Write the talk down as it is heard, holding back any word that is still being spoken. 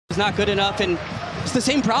It's not good enough, and it's the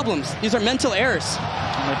same problems. These are mental errors.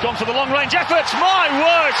 And they've gone for the long-range efforts. My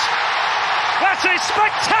word! That is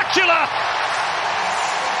spectacular!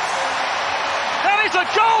 That is a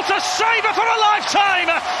goal to savour for a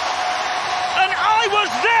lifetime! An I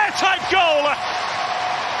was there type goal!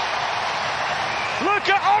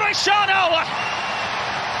 Luca Orellano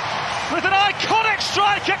with an iconic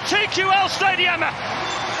strike at TQL Stadium.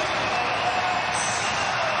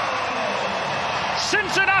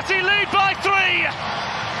 Cincinnati lead by 3.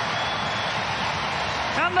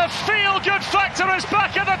 And the feel-good factor is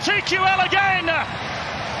back at the TQL again.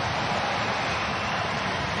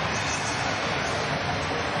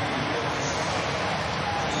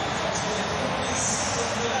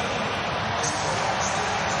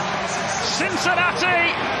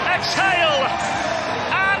 Cincinnati exhale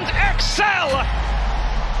and excel.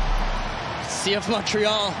 CF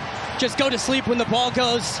Montreal just go to sleep when the ball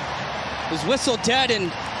goes. Was whistled dead, and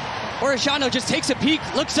Orellano just takes a peek,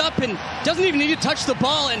 looks up, and doesn't even need to touch the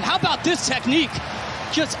ball. And how about this technique?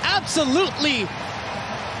 Just absolutely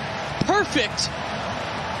perfect.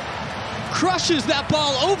 Crushes that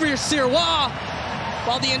ball over Sirois,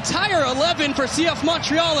 while the entire 11 for CF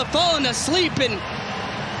Montreal have fallen asleep. And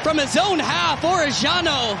from his own half,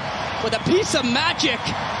 Orellano with a piece of magic.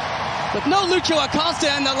 With no Lucho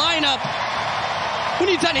Acosta in the lineup. Who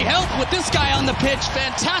needs any help with this guy on the pitch?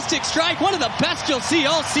 Fantastic strike, one of the best you'll see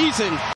all season.